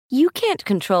You can't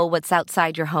control what's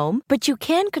outside your home, but you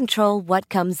can control what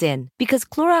comes in. Because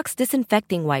Clorox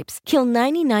disinfecting wipes kill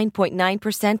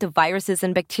 99.9% of viruses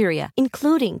and bacteria,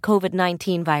 including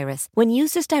COVID-19 virus, when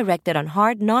used as directed on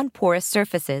hard, non-porous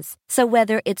surfaces. So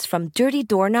whether it's from dirty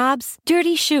doorknobs,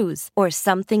 dirty shoes, or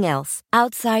something else,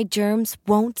 outside germs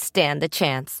won't stand a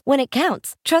chance. When it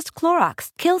counts, trust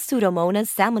Clorox. Kill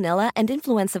Pseudomonas, Salmonella, and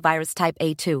influenza virus type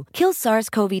A2. Kill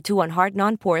SARS-CoV-2 on hard,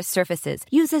 non-porous surfaces.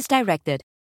 Use as directed.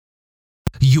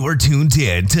 You're tuned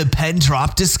in to Pen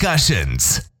Drop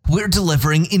Discussions. We're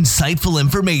delivering insightful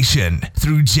information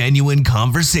through genuine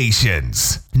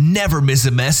conversations. Never miss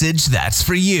a message that's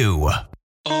for you.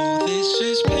 Oh, this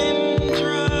is Pen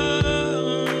Drop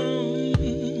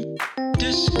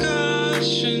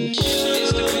Discussion Show.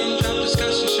 It's the Pen Drop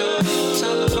Discussion Show.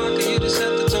 Tyler Parker here to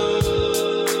set the tone.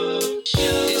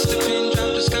 It's the Pen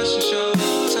Drop Discussion Show.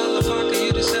 Tyler Parker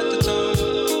here to set the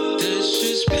tone. This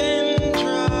is Pen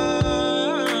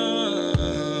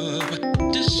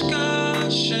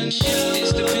Discussion Show.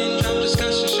 It's the Pin Drop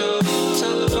Discussion Show.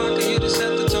 Tyler Parker here to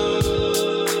set the tone.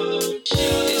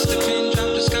 It's the Pin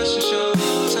Drop Discussion Show.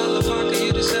 Tyler Parker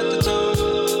here to set the tone.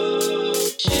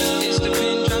 It's the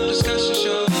Pin Drop Discussion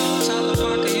Show. Tyler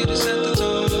Parker here to set the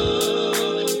tone.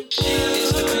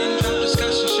 It's the Pin Drop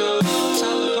Discussion Show.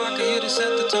 Tyler Parker here to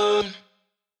set the tone.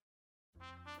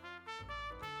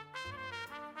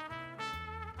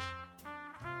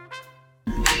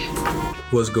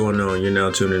 What's going on? You're now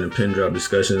tuned in to Pen Drop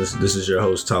Discussions. This is your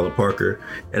host, Tyler Parker,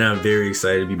 and I'm very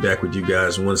excited to be back with you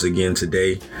guys once again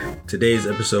today. Today's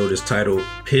episode is titled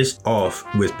Pissed Off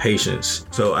with Patience.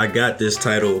 So I got this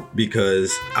title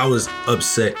because I was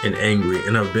upset and angry,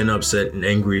 and I've been upset and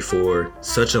angry for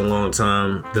such a long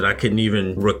time that I couldn't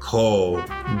even recall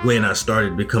when I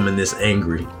started becoming this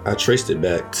angry. I traced it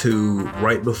back to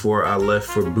right before I left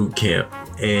for boot camp,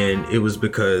 and it was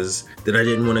because that I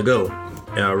didn't want to go.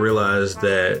 And I realized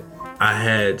that I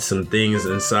had some things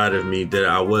inside of me that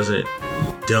I wasn't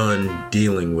done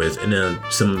dealing with, and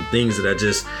some things that I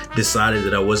just decided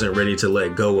that I wasn't ready to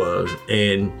let go of,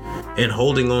 and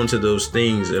holding on to those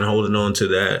things and holding on to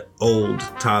that old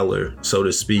Tyler, so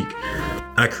to speak,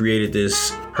 I created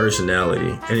this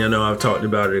personality. And I know I've talked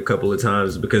about it a couple of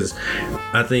times because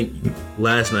I think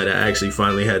last night I actually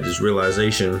finally had this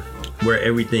realization where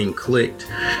everything clicked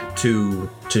to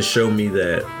show me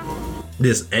that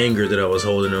this anger that I was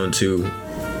holding on to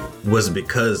was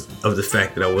because of the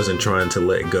fact that I wasn't trying to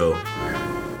let go.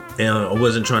 And I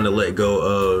wasn't trying to let go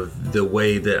of the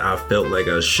way that I felt like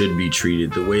I should be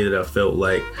treated, the way that I felt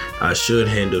like I should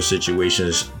handle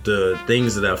situations, the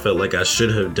things that I felt like I should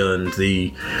have done,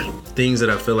 the things that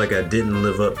I felt like I didn't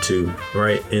live up to,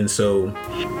 right? And so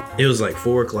it was like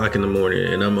 4:00 in the morning,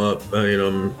 and I'm up, I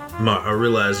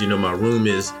realized, my room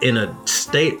is in a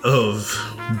state of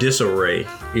disarray,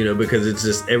 because it's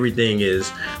just everything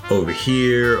is over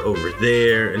here, over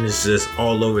there, and it's just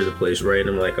all over the place, right? And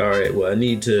I'm like, all right, well, I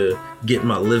need to get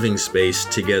my living space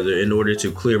together in order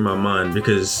to clear my mind,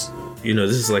 because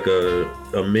this is like a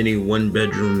mini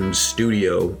 1-bedroom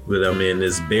studio that I'm in,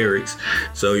 this barracks.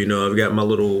 So, I've got my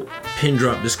little Pin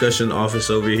Drop Discussion office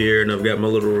over here, and I've got my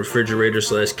little refrigerator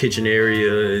 / kitchen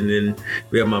area, and then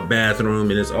we got my bathroom,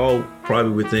 and it's all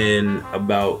probably within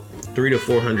about 300 to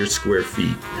 400 square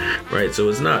feet, right? So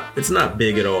it's not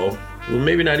big at all. Well,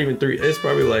 maybe not even 3. It's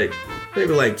probably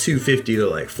maybe 250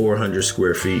 to 400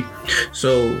 square feet.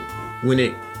 So when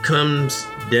it comes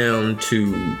down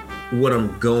to what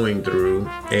I'm going through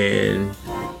and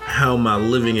how my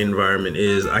living environment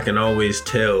is, I can always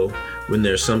tell when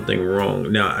there's something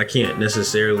wrong. Now, I can't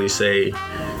necessarily say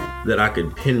that I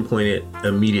could pinpoint it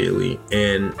immediately,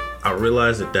 and I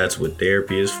realized that that's what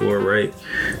therapy is for, right?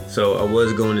 So I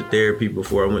was going to therapy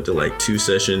before. I went to 2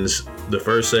 sessions. The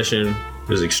first session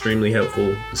was extremely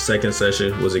helpful. The second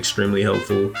session was extremely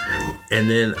helpful. And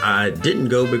then I didn't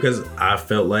go because I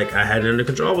felt like I had it under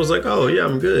control. I was like, oh yeah,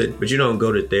 I'm good. But you don't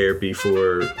go to therapy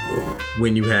for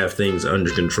when you have things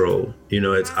under control.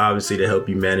 It's obviously to help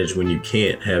you manage when you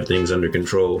can't have things under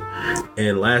control.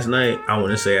 And last night, I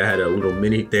want to say I had a little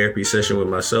mini therapy session with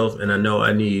myself, and I know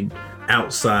I need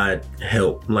outside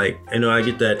help. I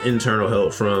get that internal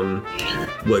help from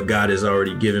what God has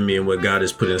already given me and what God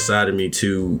has put inside of me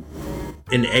to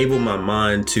enable my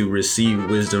mind to receive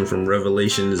wisdom from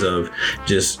revelations of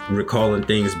just recalling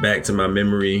things back to my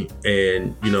memory,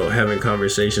 and having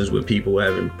conversations with people,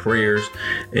 having prayers,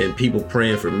 and people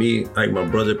praying for me. Like my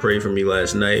brother prayed for me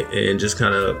last night, and just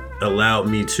kind of allowed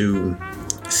me to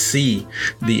see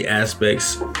the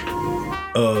aspects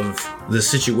of the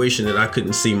situation that I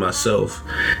couldn't see myself.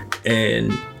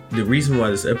 And the reason why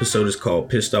this episode is called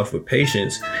Pissed Off with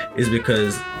Patience is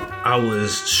because I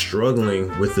was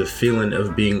struggling with the feeling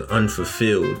of being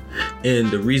unfulfilled. And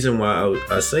the reason why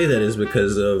I say that is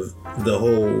because of the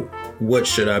whole, what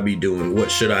should I be doing?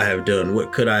 What should I have done?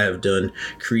 What could I have done?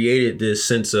 Created this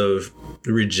sense of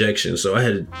rejection. So I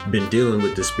had been dealing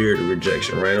with the spirit of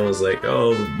rejection, right? I was like,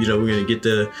 oh, we're gonna get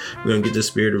the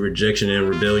spirit of rejection and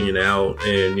rebellion out,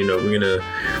 and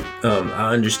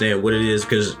I understand what it is,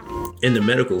 because in the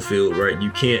medical field, right, you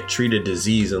can't treat a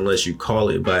disease unless you call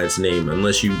it by its name,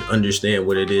 unless you understand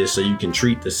what it is, so you can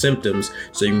treat the symptoms,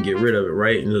 so you can get rid of it,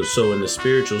 right? And so in the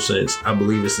spiritual sense, I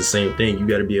believe it's the same thing. You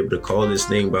got to be able to call this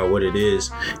thing by what it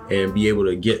is and be able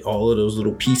to get all of those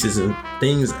little pieces and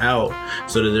things out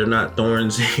so that they're not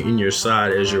thorns in your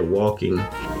side as you're walking.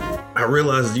 I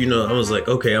realized, I was like,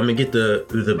 okay, I'm gonna get the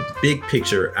big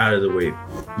picture out of the way.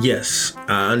 Yes,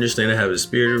 I understand I have a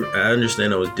spirit. I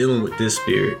understand I was dealing with this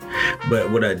spirit.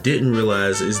 But what I didn't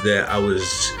realize is that I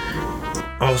was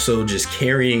also just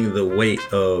carrying the weight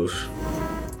of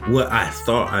what I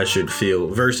thought I should feel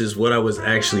versus what I was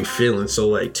actually feeling. So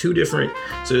like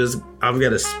I've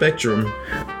got a spectrum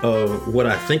of what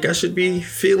I think I should be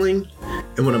feeling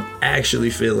and what I'm actually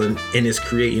feeling, and it's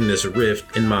creating this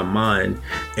rift in my mind,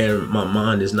 and my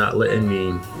mind is not letting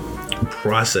me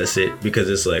process it, because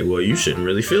it's like, well, you shouldn't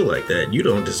really feel like that. You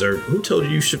don't deserve. Who told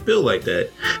you should feel like that?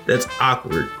 That's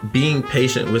awkward. Being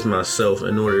patient with myself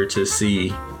in order to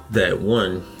see that,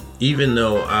 one, even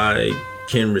though I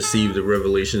can receive the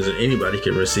revelations, and anybody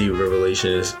can receive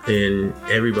revelations, and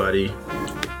everybody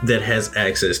that has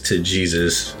access to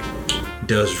Jesus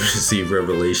does receive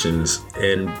revelations,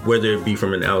 and whether it be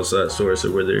from an outside source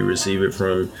or whether you receive it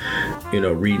from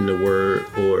reading the word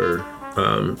or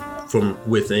from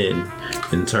within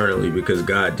internally, because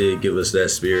God did give us that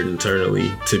spirit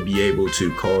internally to be able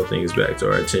to call things back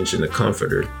to our attention, the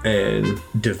comforter, and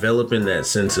developing that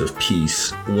sense of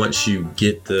peace once you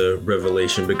get the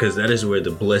revelation, because that is where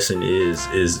the blessing is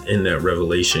in that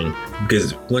revelation.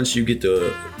 Because once you get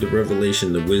the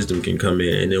revelation, the wisdom can come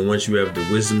in, and then once you have the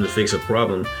wisdom to fix a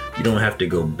problem, you don't have to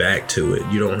go back to it.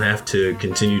 You don't have to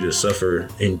continue to suffer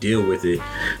and deal with it.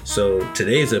 So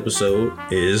today's episode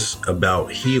is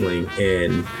about healing,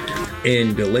 and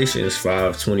in Galatians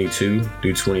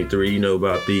 5:22-23,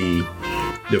 about the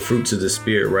fruits of the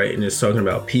spirit, right? And it's talking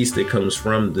about peace that comes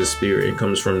from the spirit and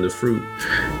comes from the fruit.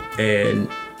 And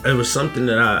it was something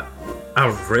that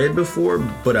I've read before,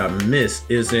 but I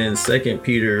missed. Is in 2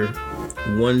 Peter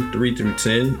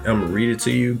 1:3-10. I'm gonna read it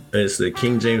to you. It's the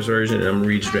King James version, and I'm gonna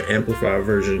read you the Amplified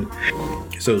version.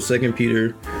 So 2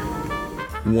 Peter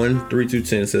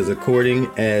 1:3-10 says, according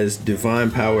as divine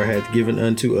power hath given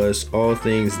unto us all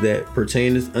things that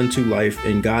pertaineth unto life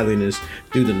and godliness,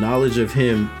 through the knowledge of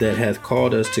him that hath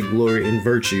called us to glory and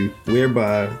virtue,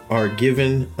 whereby are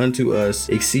given unto us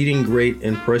exceeding great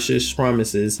and precious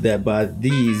promises, that by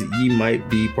these ye might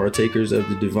be partakers of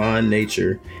the divine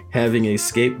nature, having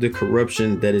escaped the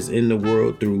corruption that is in the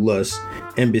world through lust.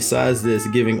 And besides this,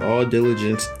 giving all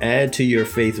diligence, add to your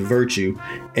faith virtue,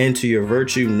 and to your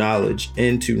virtue knowledge,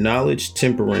 and to knowledge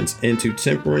temperance, and to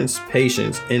temperance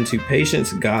patience, and to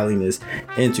patience godliness,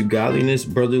 and to godliness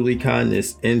brotherly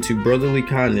kindness, and to brotherly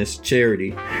kindness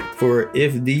charity. For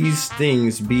if these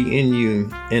things be in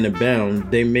you and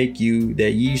abound, they make you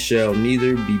that ye shall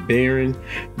neither be barren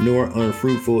nor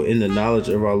unfruitful in the knowledge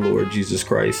of our Lord Jesus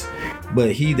Christ.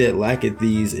 But he that lacketh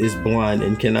these is blind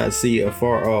and cannot see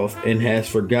afar off, and has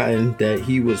forgotten that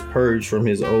he was purged from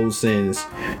his old sins.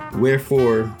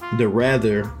 Wherefore the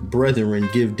rather, brethren,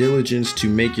 give diligence to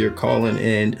make your calling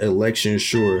and election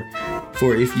sure.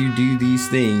 For if you do these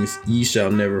things, ye shall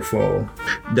never fall.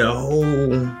 The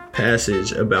whole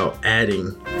passage about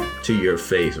adding to your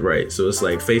faith, right? So it's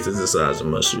like faith is the size of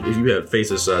mustard. If you have faith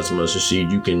the size of mustard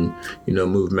seed, you can,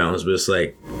 move mountains. But it's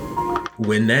like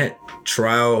when that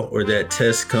trial or that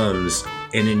test comes,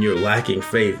 and then you're lacking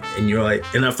faith, and you're like,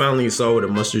 and I finally saw what a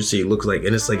mustard seed looks like,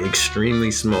 and it's like extremely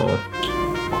small,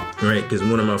 right? Because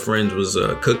one of my friends was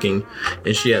cooking,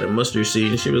 and she had a mustard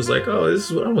seed, and she was like, oh, this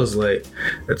is what I was like,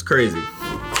 that's crazy.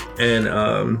 And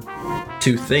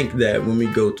to think that when we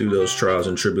go through those trials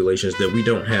and tribulations that we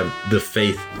don't have the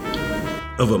faith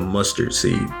of a mustard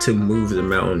seed to move the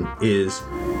mountain is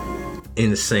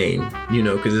insane,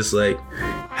 because it's like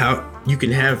how you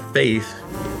can have faith,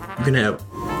 you can have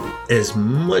as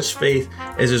much faith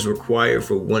as is required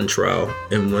for one trial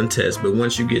and one test, but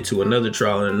once you get to another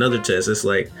trial and another test, it's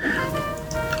like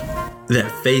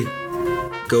that faith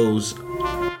goes,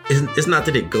 it's not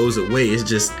that it goes away, it's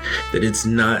just that it's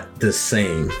not the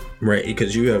same, right?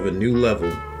 Because you have a new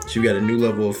level, so you got a new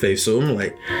level of faith. So I'm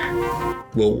like,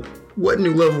 well, what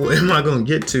new level am I going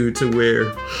to get to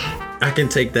where I can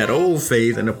take that old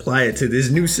faith and apply it to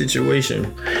this new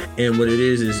situation. And what it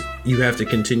is you have to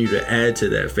continue to add to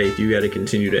that faith. You got to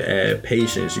continue to add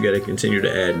patience. You got to continue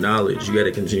to add knowledge. You got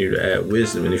to continue to add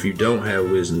wisdom. And if you don't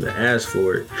have wisdom, to ask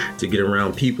for it, to get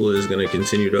around people that is going to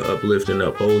continue to uplift and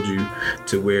uphold you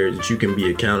to where that you can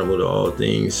be accountable to all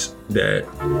things that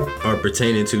are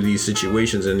pertaining to these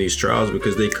situations and these trials,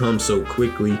 because they come so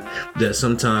quickly that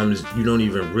sometimes you don't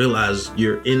even realize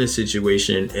you're in a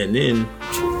situation. And then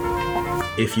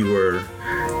if you were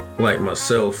like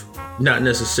myself, not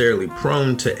necessarily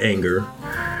prone to anger,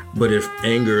 but if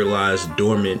anger lies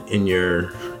dormant in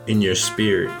your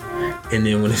spirit, and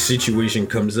then when a situation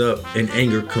comes up and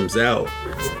anger comes out,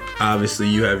 obviously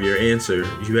you have your answer.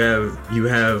 You have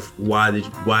why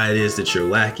it is that you're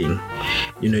lacking.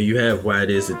 You have why it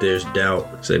is that there's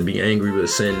doubt. So be angry but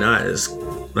sin not. It's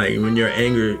like when your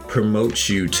anger promotes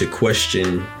you to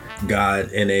question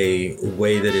God in a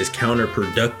way that is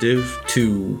counterproductive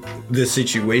to the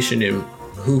situation and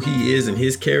who he is and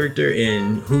his character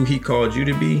and who he called you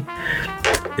to be,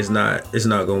 it's not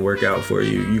going to work out for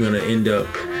you. You're going to end up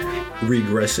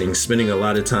regressing, spending a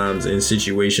lot of times in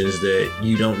situations that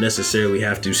you don't necessarily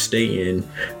have to stay in,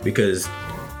 because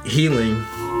healing,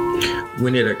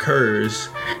 when it occurs,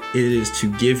 it is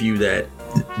to give you that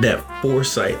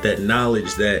foresight, that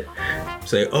knowledge, that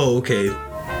say, oh, okay,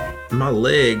 my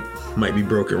leg might be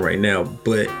broken right now,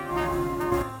 but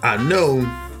I know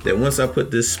that once I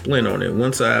put this splint on it,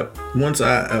 once I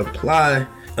apply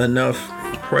enough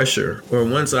pressure, or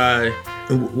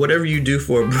whatever you do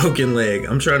for a broken leg,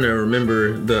 I'm trying to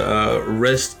remember the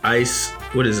rest ice.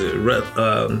 What is it?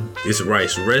 It's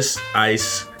rice. Rest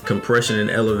ice compression and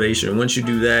elevation. Once you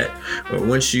do that, or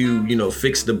once you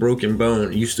fix the broken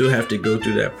bone, you still have to go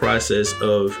through that process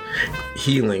of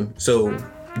healing. So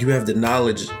you have the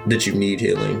knowledge that you need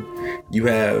healing. You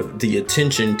have the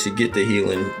attention to get the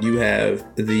healing. You have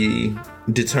the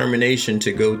determination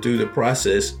to go through the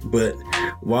process. But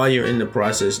while you're in the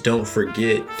process, don't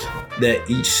forget that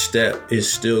each step is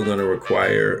still going to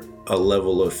require a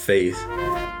level of faith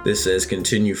that says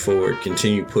continue forward,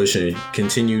 continue pushing,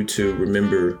 continue to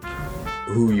remember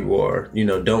who you are.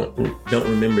 Don't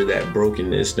remember that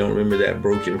brokenness. Don't remember that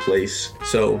broken place.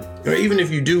 So, or even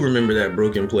if you do remember that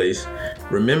broken place,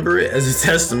 remember it as a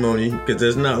testimony, because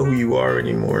that's not who you are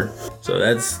anymore. So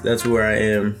that's where I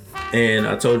am. And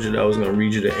I told you that I was going to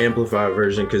read you the Amplified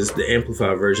version, because the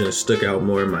Amplified version stuck out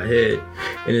more in my head.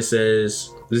 And it says,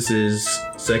 this is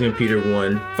 2 Peter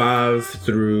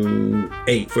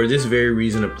 1:5-8. For this very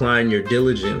reason, applying your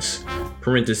diligence,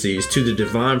 parentheses, to the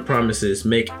divine promises,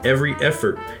 make every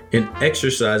effort in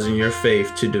exercising your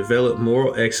faith to develop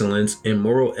moral excellence, and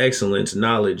moral excellence,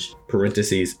 knowledge,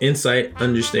 parentheses, insight,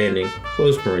 understanding,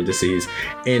 close parentheses,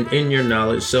 and in your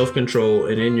knowledge, self-control,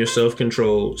 and in your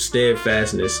self-control,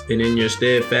 steadfastness, and in your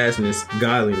steadfastness,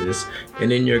 godliness,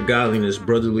 and in your godliness,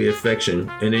 brotherly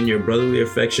affection, and in your brotherly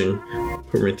affection,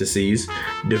 parentheses,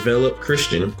 develop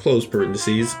Christian, close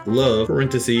parentheses, love,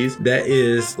 parentheses, that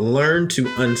is, learn to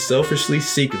unselfishly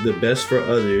seek the best for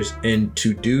others and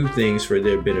to do things for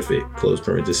their benefit, close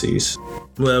parentheses.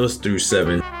 Well, that was through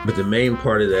 7, but the main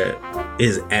part of that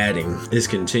is adding, is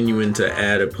continuing to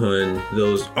add upon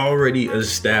those already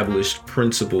established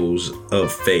principles of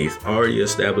faith, already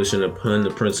establishing upon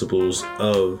the principles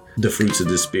of the fruits of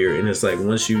the Spirit. And it's like,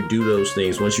 once you do those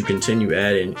things, once you continue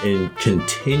adding and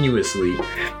continuously,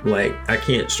 like, I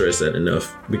can't stress that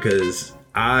enough, because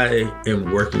I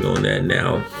am working on that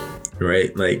now,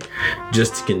 right? Like,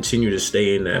 just to continue to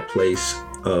stay in that place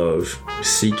of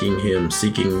seeking him,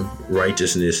 seeking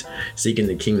righteousness, seeking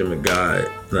the kingdom of God.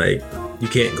 Like, you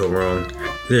can't go wrong.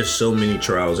 There's so many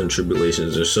trials and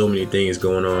tribulations. There's so many things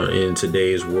going on in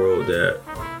today's world that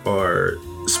are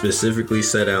specifically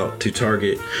set out to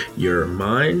target your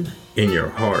mind and your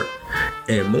heart.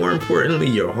 And more importantly,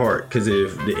 your heart. Because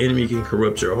if the enemy can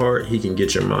corrupt your heart, he can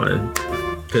get your mind.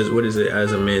 Because what is it?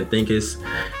 As a man thinketh.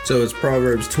 So it's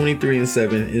Proverbs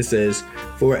 23:7. It says,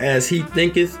 for as he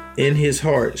thinketh in his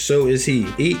heart, so is he.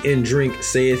 Eat and drink,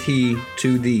 saith he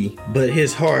to thee, but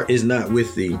his heart is not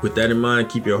with thee. With that in mind,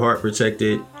 keep your heart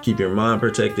protected, keep your mind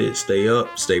protected, stay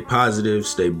up, stay positive,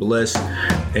 stay blessed.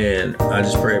 And I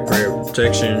just pray a prayer of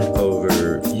protection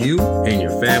over you and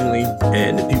your family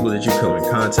and the people that you come in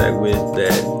contact with,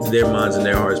 that their minds and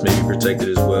their hearts may be protected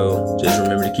as well. Just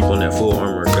remember to keep on that full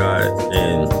armor of God.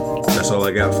 And that's all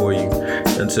I got for you.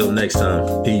 Until next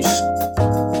time, peace.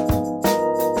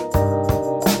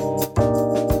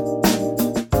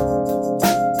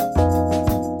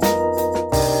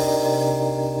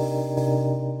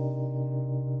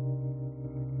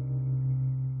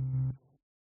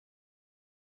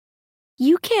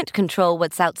 You can't can't control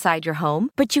what's outside your home,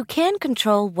 but you can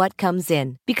control what comes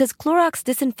in. Because Clorox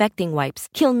disinfecting wipes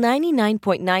kill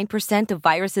 99.9% of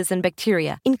viruses and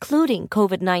bacteria, including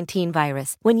COVID-19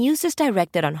 virus, when used as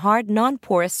directed on hard,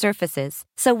 non-porous surfaces.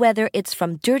 So whether it's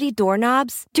from dirty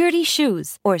doorknobs, dirty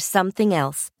shoes, or something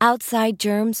else, outside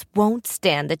germs won't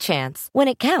stand a chance. When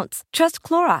it counts, trust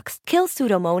Clorox. Kill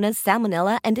Pseudomonas,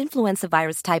 Salmonella, and influenza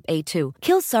virus type A2.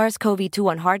 Kill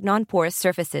SARS-CoV-2 on hard, non-porous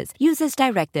surfaces. Use as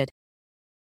directed.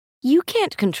 You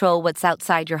can't control what's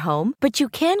outside your home, but you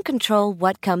can control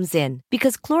what comes in.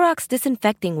 Because Clorox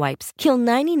disinfecting wipes kill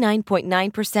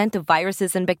 99.9% of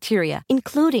viruses and bacteria,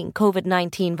 including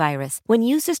COVID-19 virus, when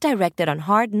used as directed on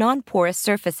hard, non-porous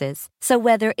surfaces. So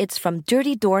whether it's from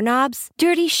dirty doorknobs,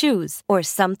 dirty shoes, or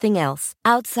something else,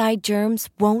 outside germs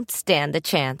won't stand a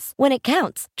chance. When it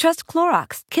counts, trust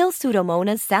Clorox. Kill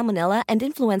Pseudomonas, Salmonella, and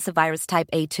influenza virus type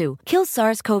A2. Kill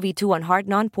SARS-CoV-2 on hard,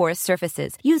 non-porous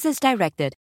surfaces. Use as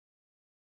directed.